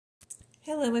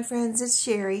Hello my friends, it's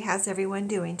Sheree. How's everyone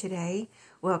doing today?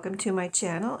 Welcome to my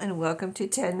channel and welcome to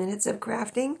 10 Minutes of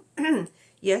Crafting.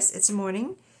 Yes, it's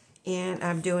morning and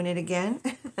I'm doing it again.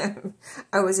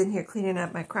 I was in here cleaning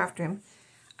up my craft room,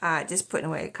 just putting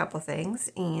away a couple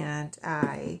things, and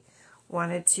I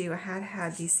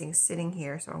had these things sitting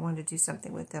here, so I wanted to do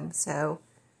something with them. So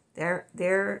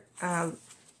there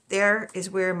is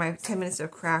where my 10 minutes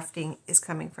of crafting is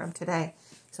coming from today.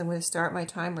 So I'm going to start my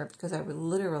timer because I would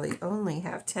literally only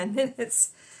have 10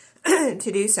 minutes to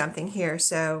do something here.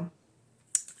 So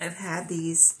I've had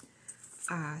these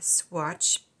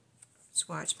swatch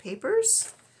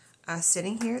papers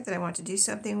sitting here that I want to do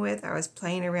something with. I was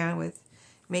playing around with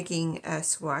making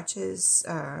swatches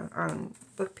on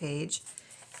book page,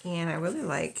 and I really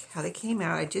like how they came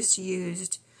out.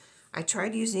 I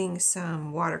tried using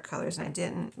some watercolors, and I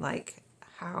didn't like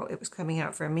how it was coming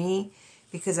out for me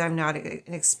because I'm not an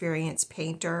experienced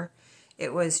painter.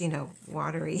 It was,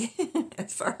 watery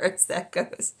as far as that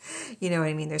goes. You know what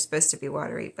I mean? They're supposed to be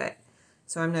watery, but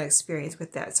so I'm not experienced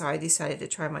with that. So I decided to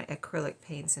try my acrylic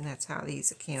paints, and that's how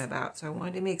these came about. So I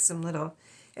wanted to make some little,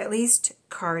 at least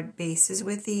card bases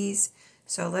with these.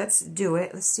 So let's do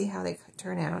it. Let's see how they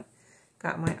turn out.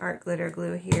 Got my art glitter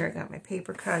glue here. I got my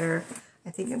paper cutter. I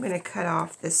think I'm going to cut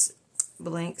off this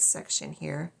blank section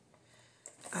here,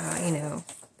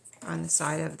 on the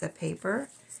side of the paper.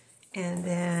 And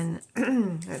then,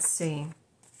 let's see,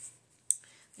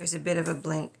 there's a bit of a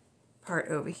blank part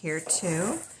over here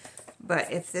too.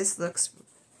 But if this looks,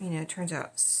 turns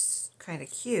out kind of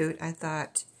cute, I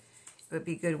thought it would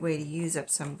be a good way to use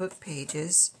up some book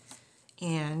pages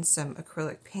and some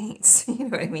acrylic paints. You know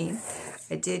what I mean?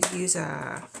 I did use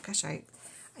I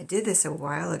did this a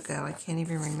while ago. I can't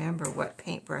even remember what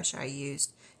paintbrush I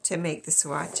used to make the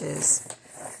swatches,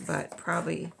 but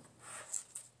probably,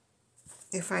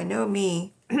 if I know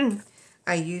me,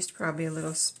 I used probably a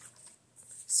little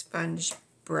sponge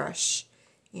brush,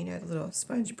 the little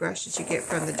sponge brush that you get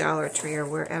from the Dollar Tree or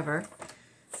wherever.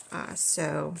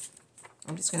 So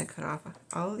I'm just going to cut off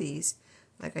all of these.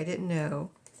 Like, I didn't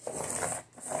know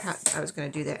how I was going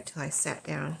to do that until I sat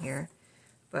down here.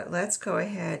 But let's go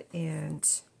ahead and,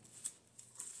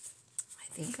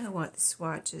 I think I want the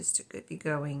swatches to be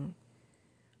going,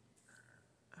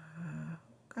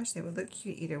 gosh, they would look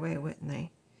cute either way, wouldn't they?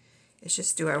 It's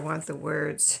just, do I want the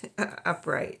words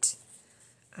upright?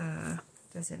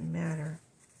 Doesn't matter.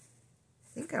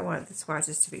 I think I want the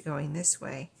swatches to be going this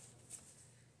way.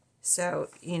 So,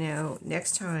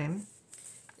 next time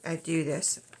I do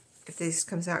this, if this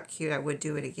comes out cute, I would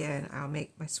do it again. I'll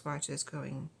make my swatches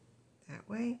going that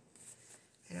way.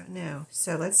 I don't know.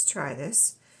 So let's try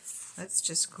this. Let's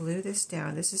just glue this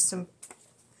down. This is some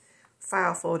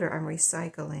file folder I'm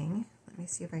recycling. Let me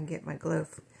see if I can get my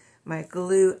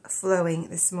glue flowing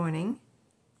this morning.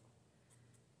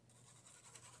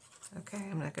 Okay,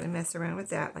 I'm not going to mess around with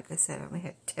that. Like I said, I only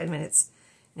had 10 minutes.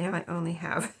 Now I only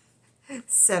have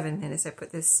 7 minutes. I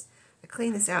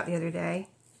cleaned this out the other day,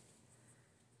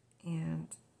 and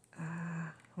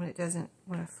when it doesn't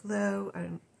want to flow, I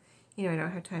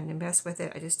don't have time to mess with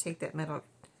it. I just take that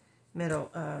middle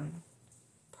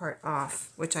part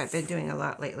off, which I've been doing a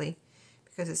lot lately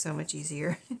because it's so much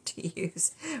easier to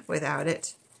use without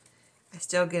it. I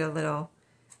still get a little,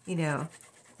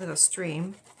 little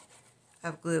stream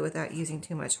of glue without using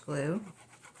too much glue.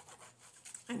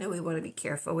 I know we want to be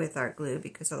careful with our glue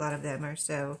because a lot of them are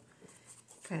so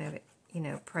kind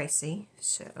of, pricey.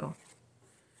 So,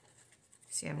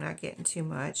 see, I'm not getting too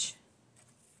much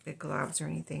big globs or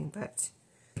anything, but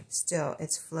still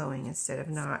it's flowing instead of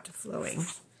not flowing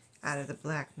out of the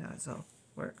black nozzle.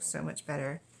 Works so much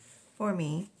better for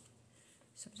me.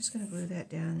 So I'm just going to glue that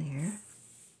down there.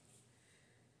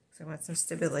 So I want some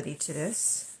stability to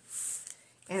this.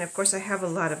 And of course I have a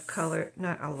lot of color,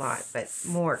 not a lot, but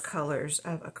more colors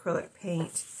of acrylic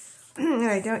paint. And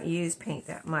I don't use paint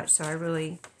that much, so I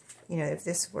really, if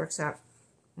this works out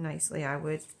nicely, I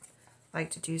would like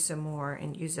to do some more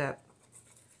and use up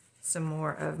some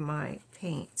more of my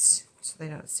paints so they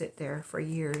don't sit there for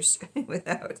years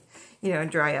without,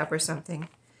 dry up or something.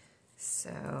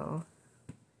 So,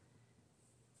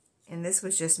 and this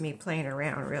was just me playing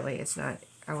around, really. It's not,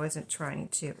 I wasn't trying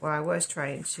to, well, I was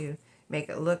trying to make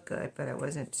it look good, but I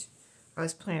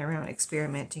was playing around,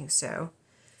 experimenting. So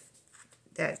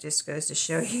that just goes to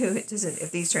show you, it doesn't,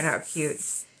 if these turn out cute,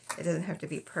 it doesn't have to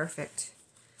be perfect.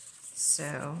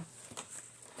 So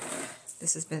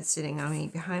this has been sitting on me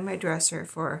behind my dresser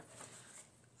for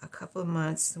a couple of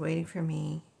months, waiting for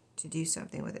me to do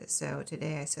something with it. So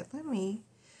today I said,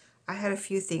 I had a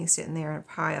few things sitting there in a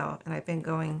pile, and I've been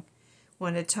going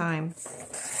one at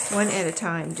a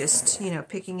time, just, you know,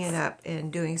 picking it up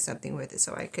and doing something with it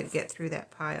so I could get through that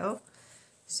pile.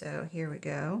 So here we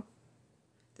go.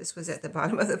 This was at the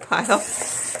bottom of the pile.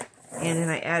 And then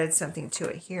I added something to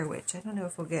it here, which I don't know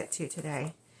if we'll get to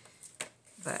today,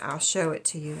 but I'll show it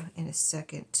to you in a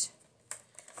second.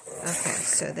 Okay,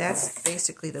 so that's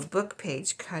basically the book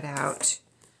page cut out.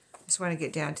 Just want to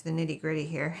get down to the nitty-gritty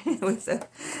here with the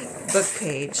book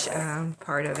page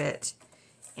part of it,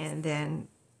 and then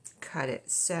cut it.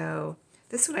 So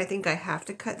this one I think I have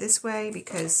to cut this way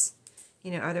because,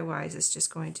 you know, otherwise it's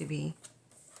just going to be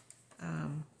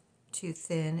too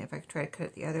thin if I try to cut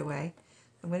it the other way.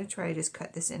 I'm going to try to just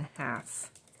cut this in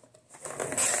half.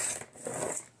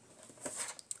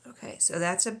 Okay, so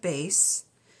that's a base.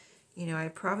 You know, I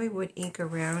probably would ink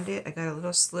around it. I got a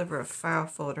little sliver of file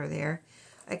folder there.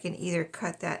 I can either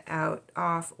cut that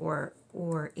off or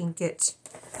ink it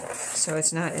so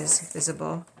it's not as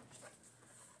visible.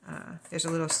 There's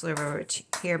a little sliver over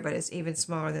here, but it's even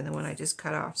smaller than the one I just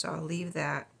cut off, so I'll leave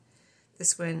that.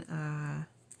 This one,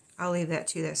 I'll leave that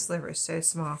too. That sliver is so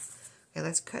small. Okay,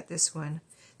 let's cut this one.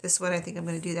 This one I think I'm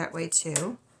going to do that way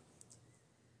too.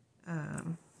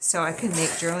 So I can make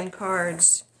journaling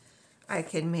cards. I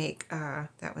can make,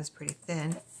 that one's pretty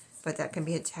thin, but that can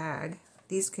be a tag.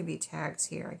 These could be tags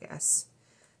here, I guess.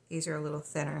 These are a little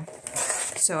thinner.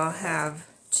 So I'll have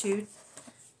three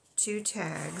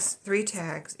tags,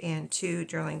 and 2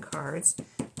 journaling cards.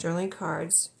 Journaling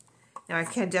cards. Now I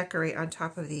can decorate on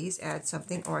top of these, add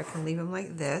something, or I can leave them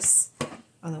like this.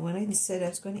 On the one I said I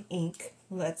was going to ink,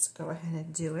 let's go ahead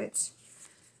and do it.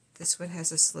 This one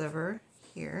has a sliver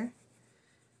here.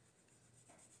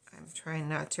 I'm trying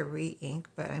not to re-ink,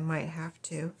 but I might have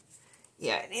to.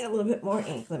 Yeah, I need a little bit more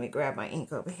ink. Let me grab my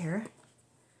ink over here.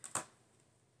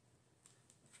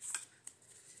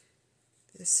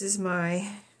 This is my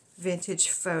vintage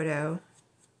photo,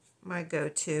 my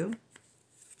go-to.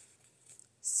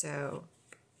 So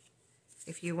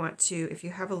if you want to, if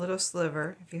you have a little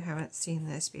sliver, if you haven't seen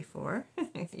this before,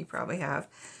 you probably have,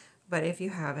 but if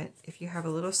you haven't, if you have a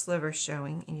little sliver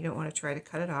showing and you don't want to try to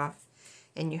cut it off,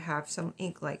 and you have some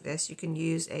ink like this, you can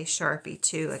use a Sharpie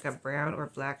too, like a brown or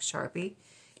black Sharpie,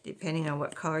 depending on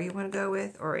what color you want to go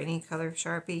with, or any color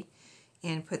Sharpie,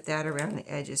 and put that around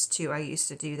the edges too. I used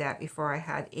to do that before I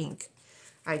had ink.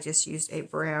 I just used a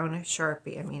brown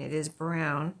Sharpie. I mean, it is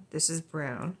brown. This is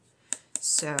brown.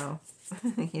 So,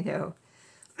 you know,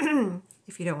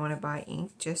 if you don't want to buy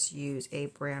ink, just use a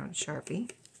brown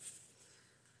Sharpie,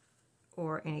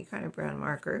 or any kind of brown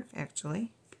marker,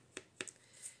 actually.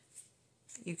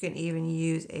 You can even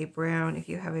use a brown, if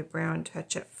you have a brown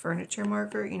touch-up furniture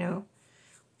marker, you know,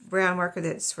 brown marker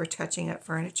that's for touching up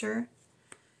furniture.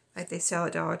 Like they sell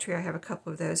at Dollar Tree. I have a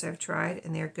couple of those I've tried,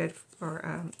 and they're good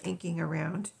for inking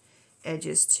around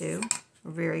edges too.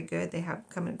 Very good. They have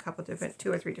come in a couple different,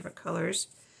 2 or 3 different colors.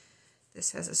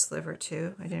 This has a sliver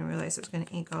too. I didn't realize I was going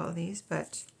to ink all of these,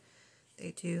 but they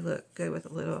do look good with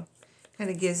a little, kind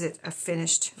of gives it a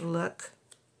finished look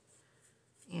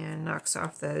and knocks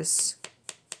off those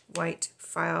white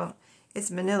file.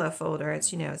 It's manila folder.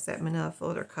 It's, you know, it's that manila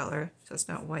folder color, so it's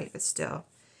not white, but still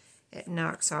it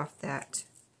knocks off that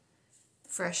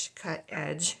fresh cut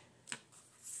edge.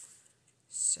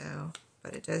 So,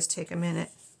 but it does take a minute.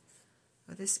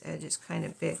 Oh, this edge is kind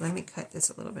of big. Let me cut this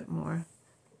a little bit more.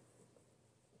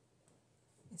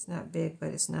 It's not big, but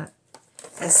it's not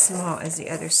as small as the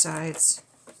other sides.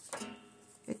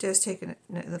 It does take a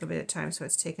little bit of time, so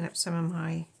it's taken up some of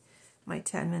my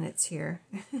 10 minutes here.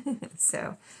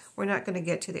 So we're not going to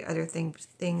get to the other thing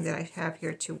that I have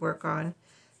here to work on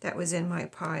that was in my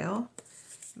pile,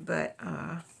 but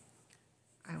I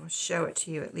will show it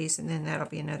to you at least, and then that'll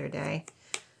be another day.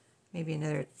 Maybe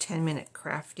another 10-minute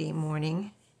crafty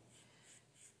morning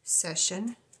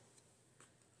session.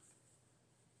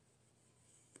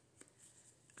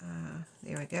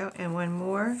 There we go. And one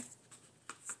more.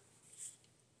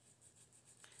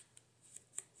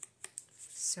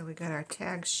 So we got our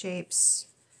tag shapes.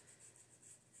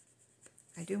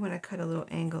 I do want to cut a little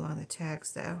angle on the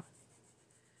tags though.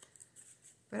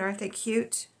 But aren't they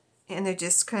cute? And they're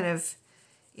just kind of,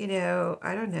 you know,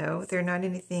 I don't know, they're not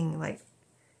anything like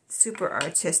super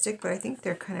artistic, but I think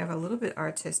they're kind of a little bit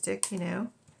artistic, you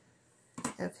know.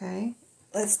 Okay,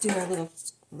 let's do our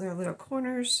little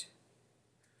corners.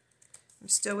 I'm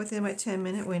still within my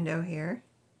 10-minute window here.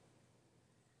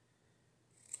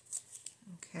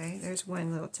 Okay, there's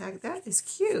one little tag. That is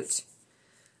cute.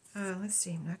 Let's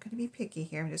see, I'm not going to be picky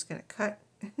here. I'm just going to cut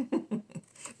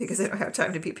because I don't have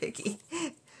time to be picky.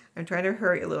 I'm trying to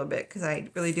hurry a little bit because I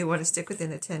really do want to stick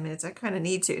within the 10 minutes. I kind of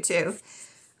need to too,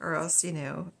 or else, you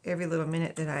know, every little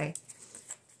minute that I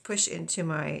push into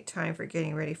my time for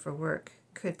getting ready for work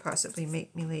could possibly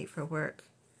make me late for work.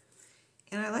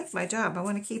 And I like my job. I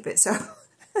want to keep it, so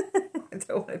I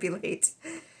don't want to be late.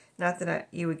 Not that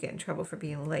you would get in trouble for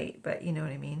being late, but you know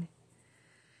what I mean.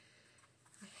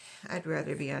 I'd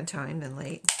rather be on time than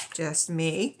late. Just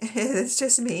me. It's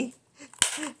just me.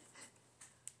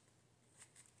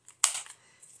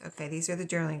 Okay, these are the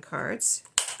journaling cards.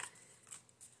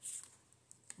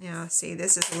 Now, see,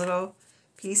 this is a little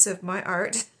piece of my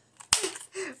art,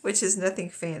 which is nothing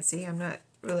fancy. I'm not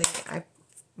really,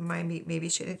 maybe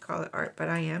shouldn't call it art, but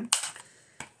I am.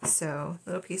 So, a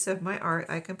little piece of my art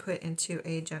I can put into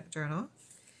a junk journal.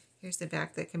 Here's the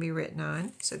back that can be written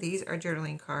on. So these are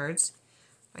journaling cards.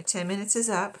 My 10 minutes is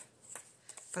up,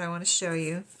 but I want to show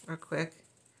you real quick.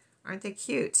 Aren't they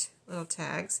cute? Little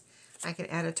tags. I can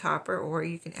add a topper, or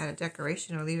you can add a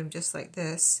decoration, or leave them just like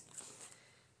this.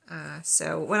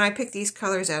 So when I picked these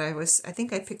colors out, I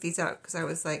think I picked these out because I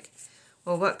was like,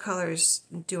 well, what colors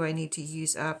do I need to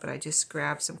use up? But I just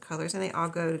grabbed some colors, and they all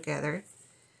go together.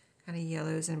 Kind of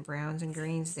yellows and browns and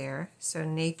greens there. So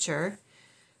nature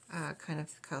kind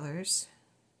of colors.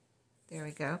 There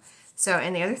we go. So,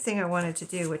 and the other thing I wanted to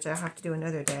do, which I'll have to do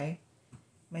another day,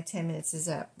 my 10 minutes is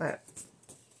up, but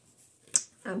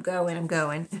I'm going.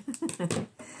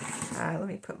 Let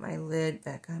me put my lid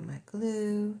back on my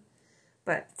glue.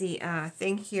 But the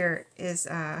thing here is,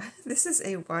 this is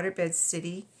a Waterbed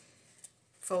City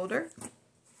folder.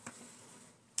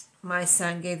 My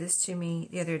son gave this to me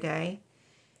the other day,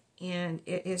 and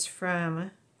it is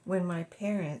from when my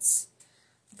parents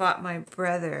bought my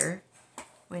brother,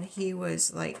 when he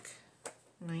was like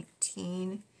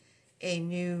 19, a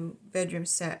new bedroom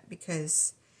set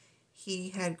because he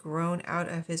had grown out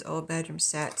of his old bedroom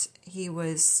set. He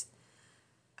was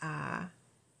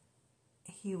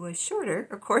shorter,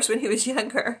 of course, when he was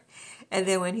younger. And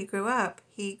then when he grew up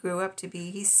to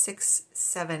be, he's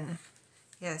 6'7".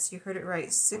 Yes, you heard it right,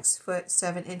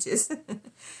 6'7".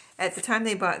 At the time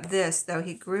they bought this, though,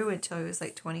 he grew until he was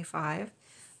like 25.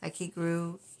 Like he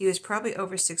was probably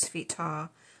over 6 feet tall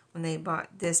when they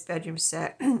bought this bedroom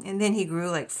set. And then he grew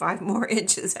like 5 more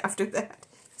inches after that.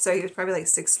 So he was probably like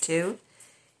 6'2".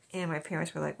 And my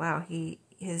parents were like, wow,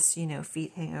 his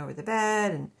feet hang over the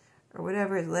bed and or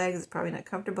whatever, his legs is probably not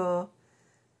comfortable.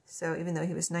 So even though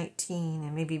he was 19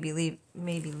 and maybe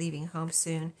leaving home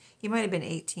soon, he might have been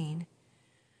 18.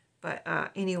 But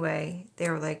anyway, they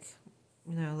were like,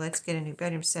 let's get a new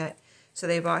bedroom set. So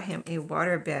they bought him a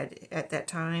waterbed. At that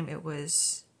time, it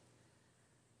was,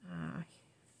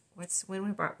 when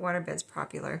we bought waterbeds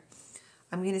popular?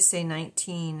 I'm going to say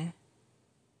 19,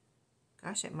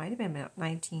 gosh, it might have been about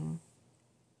 19,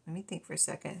 let me think for a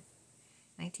second,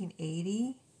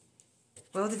 1980?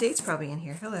 Well, the date's probably in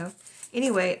here. Hello.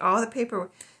 Anyway, all the paper,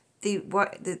 the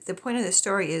point of the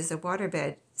story is the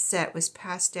waterbed set was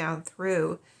passed down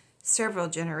through several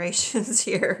generations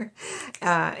here.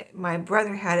 My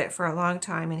brother had it for a long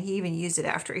time, and he even used it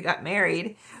after he got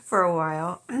married for a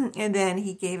while. And then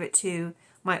he gave it to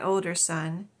my older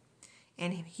son,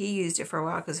 and he used it for a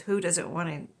while because who doesn't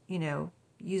want to,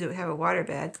 have a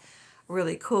waterbed?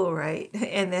 Really cool, right?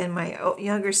 And then my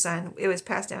younger son, it was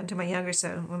passed down to my younger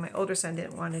son when my older son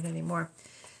didn't want it anymore.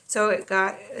 So it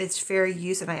got its fair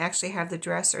use, and I actually have the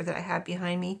dresser that I have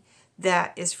behind me.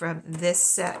 That is from this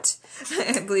set,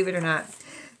 believe it or not.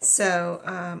 So,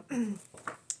 and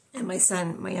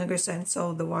my younger son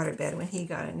sold the waterbed when he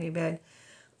got a new bed.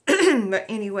 But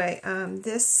anyway,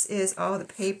 this is all the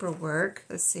paperwork.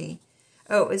 Let's see.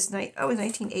 Oh, it was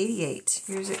 1988.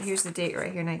 Here's the date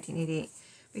right here, 1988.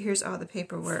 But here's all the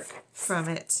paperwork from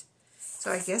it.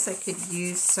 So I guess I could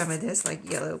use some of this,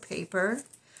 like yellow paper.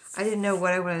 I didn't know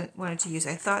what I wanted to use.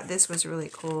 I thought this was really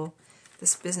cool,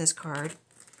 this business card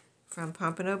from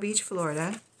Pompano Beach,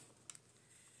 Florida.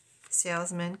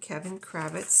 Salesman Kevin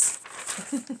Kravitz.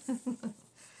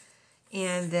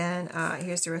 And then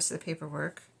here's the rest of the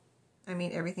paperwork. I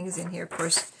mean, everything's in here. Of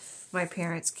course, my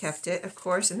parents kept it, of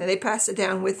course, and then they passed it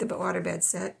down with the waterbed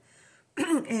set.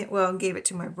 Well, gave it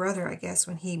to my brother, I guess,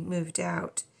 when he moved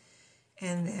out.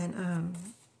 And then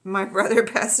my brother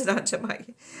passed it on to my,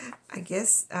 I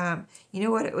guess, you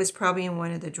know what? It was probably in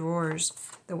one of the drawers.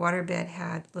 The waterbed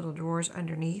had little drawers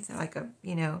underneath, like a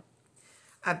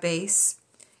base.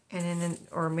 And then,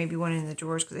 or maybe one in the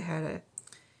drawers because it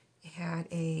had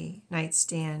a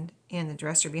nightstand and the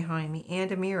dresser behind me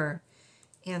and a mirror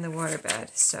and the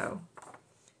waterbed. So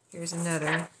here's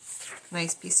another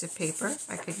nice piece of paper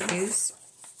I could use.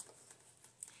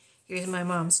 Here's my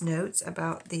mom's notes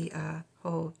about the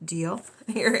whole deal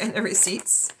here and the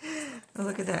receipts. Oh,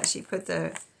 look at that. She put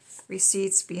the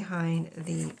receipts behind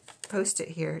the Post-it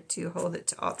here to hold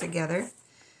it all together.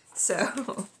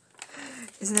 So,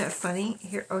 isn't that funny?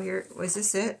 Here, oh, here, was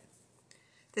this it?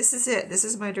 This is it. This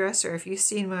is my dresser. If you've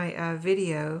seen my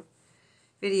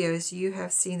videos, you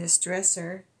have seen this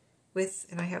dresser with,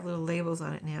 and I have little labels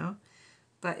on it now,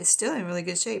 but it's still in really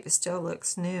good shape. It still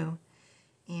looks new.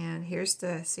 And here's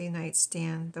the, see,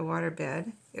 nightstand, the water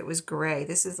bed. It was gray.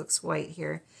 This looks white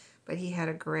here, but he had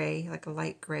a gray, like a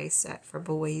light gray set for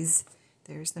boys.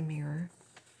 There's the mirror.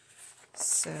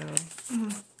 So,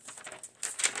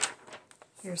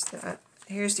 here's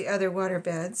the other water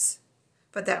beds,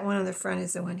 but that one on the front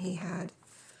is the one he had.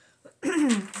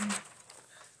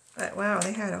 But wow,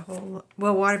 they had a whole,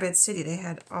 well, Waterbed City, they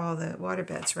had all the water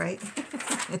beds, right?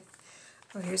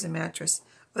 Oh, here's a mattress.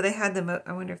 Oh, they had the,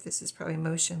 I wonder if this is probably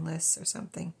motionless or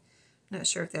something. I'm not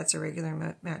sure if that's a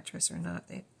regular mattress or not.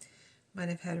 They might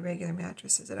have had regular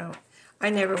mattresses. I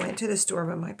never went to the store,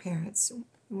 but my parents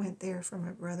went there for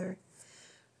my brother.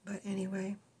 But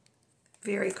anyway,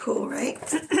 very cool, right?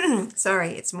 Sorry,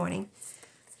 it's morning.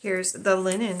 Here's the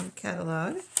linen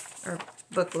catalog, or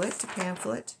booklet,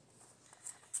 pamphlet.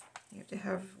 You have to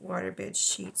have waterbed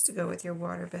sheets to go with your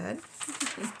waterbed.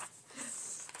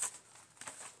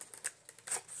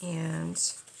 And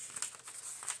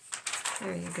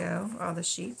there you go, all the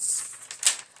sheets.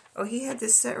 Oh, he had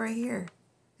this set right here.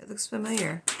 It looks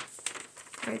familiar.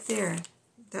 Right there.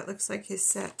 That looks like his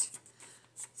set.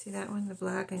 See that one, the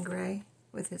black and gray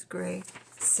with his gray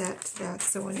set?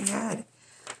 That's the one he had.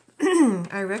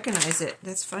 I recognize it.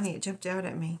 That's funny. It jumped out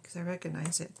at me because I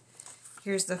recognize it.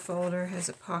 Here's the folder. Has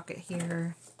a pocket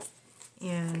here.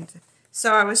 And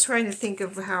so I was trying to think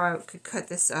of how I could cut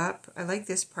this up. I like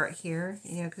this part here,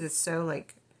 you know, because it's so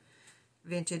like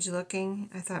vintage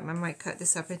looking. I thought I might cut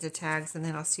this up into tags and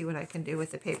then I'll see what I can do with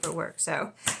the paperwork.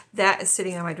 So that is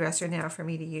sitting on my dresser now for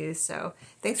me to use. So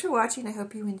thanks for watching. I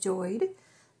hope you enjoyed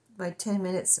my 10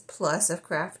 minutes plus of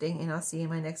crafting, and I'll see you in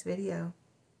my next video.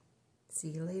 See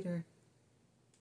you later.